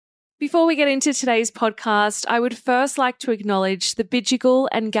Before we get into today's podcast, I would first like to acknowledge the Bidjigal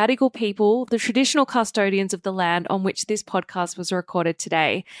and Gadigal people, the traditional custodians of the land on which this podcast was recorded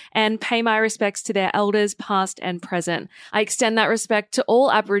today, and pay my respects to their elders past and present. I extend that respect to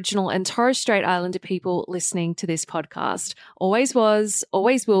all Aboriginal and Torres Strait Islander people listening to this podcast. Always was,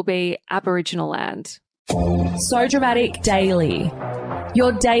 always will be Aboriginal land. So Dramatic Daily.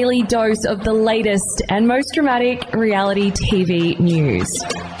 Your daily dose of the latest and most dramatic reality TV news.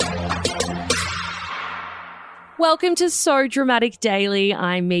 Welcome to So Dramatic Daily.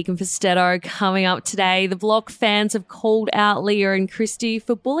 I'm Megan Festetto. Coming up today, the Block fans have called out Leah and Christy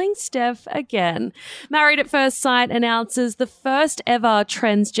for bullying Steph again. Married at First Sight announces the first ever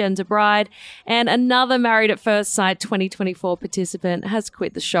transgender bride, and another Married at First Sight 2024 participant has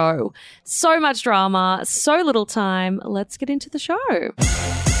quit the show. So much drama, so little time. Let's get into the show.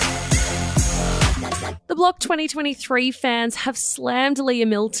 The Block 2023 fans have slammed Leah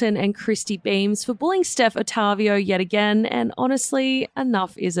Milton and Christy Beams for bullying Steph Ottavio yet again, and honestly,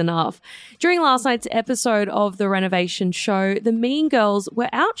 enough is enough. During last night's episode of the renovation show, the Mean Girls were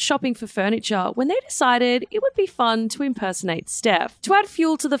out shopping for furniture when they decided it would be fun to impersonate Steph. To add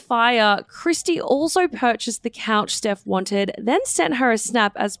fuel to the fire, Christy also purchased the couch Steph wanted, then sent her a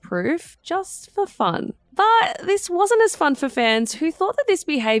snap as proof, just for fun. But this wasn't as fun for fans who thought that this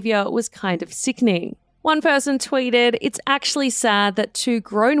behaviour was kind of sickening. One person tweeted, "It's actually sad that two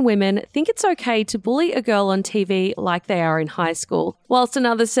grown women think it's okay to bully a girl on TV like they are in high school." Whilst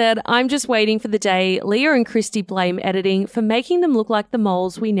another said, "I'm just waiting for the day Leah and Christy blame editing for making them look like the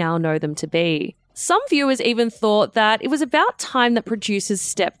moles we now know them to be." Some viewers even thought that it was about time that producers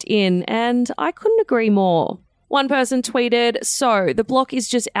stepped in, and I couldn't agree more. One person tweeted, "So, the Block is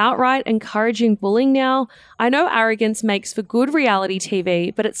just outright encouraging bullying now? I know arrogance makes for good reality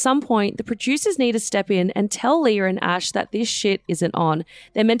TV, but at some point, the producers need to step in and tell Leah and Ash that this shit isn't on.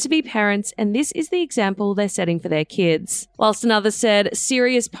 They're meant to be parents, and this is the example they're setting for their kids." Whilst another said,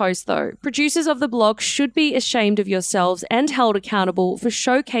 "Serious post though. Producers of the Block should be ashamed of yourselves and held accountable for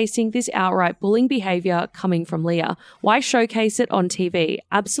showcasing this outright bullying behaviour coming from Leah. Why showcase it on TV?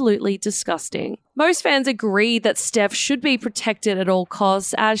 Absolutely disgusting." Most fans agree that Steph should be protected at all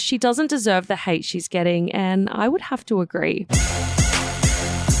costs, as she doesn't deserve the hate she's getting, and I would have to agree.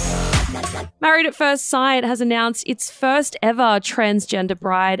 Married at First Sight has announced its first ever transgender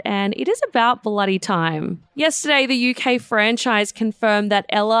bride, and it is about bloody time. Yesterday, the UK franchise confirmed that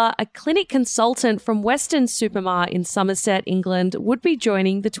Ella, a clinic consultant from Western Supermar in Somerset, England, would be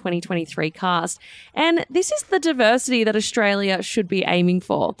joining the 2023 cast. And this is the diversity that Australia should be aiming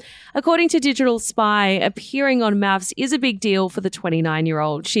for. According to Digital Spy, appearing on MAFS is a big deal for the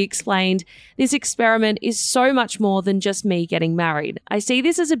 29-year-old. She explained, "This experiment is so much more than just me getting married. I see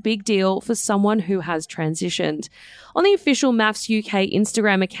this as a big deal for someone who has transitioned." On the official MAFS UK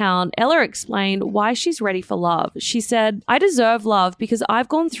Instagram account, Ella explained why she's ready for love. She said, "I deserve love because I've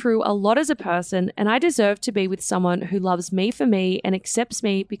gone through a lot as a person, and I deserve to be with someone who loves me for me and accepts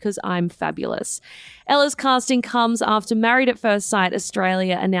me because I'm fabulous." Ella's casting comes after Married at First Sight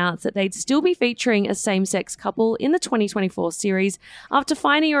Australia announced that they'd still be featuring a same-sex couple in the 2024 series after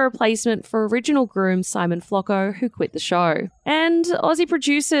finding a replacement for original groom Simon Flocco, who quit the show. And Aussie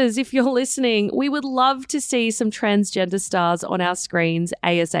producers, if you're listening, we would love to see some transgender stars on our screens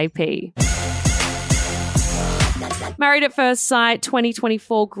ASAP. Married at First Sight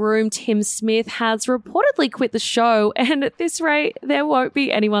 2024 groom Tim Smith has reportedly quit the show, and at this rate, there won't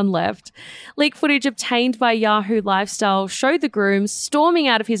be anyone left. Leaked footage obtained by Yahoo Lifestyle showed the groom storming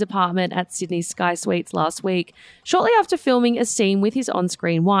out of his apartment at Sydney Sky Suites last week, shortly after filming a scene with his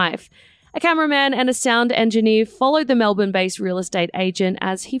on-screen wife. A cameraman and a sound engineer followed the Melbourne-based real estate agent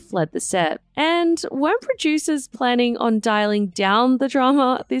as he fled the set. And weren't producers planning on dialing down the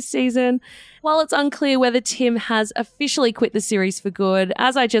drama this season? While it's unclear whether Tim has officially quit the series for good,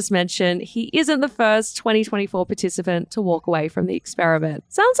 as I just mentioned, he isn't the first 2024 participant to walk away from the experiment.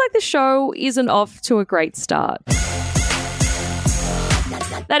 Sounds like the show isn't off to a great start.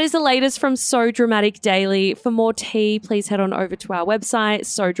 That is the latest from So Dramatic Daily. For more tea, please head on over to our website,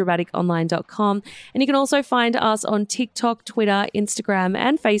 sodramaticonline.com. And you can also find us on TikTok, Twitter, Instagram,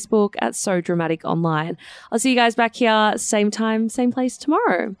 and Facebook at So Dramatic Online. I'll see you guys back here, same time, same place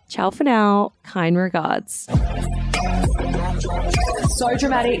tomorrow. Ciao for now. Kind regards. So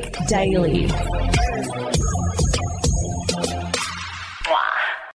Dramatic Daily.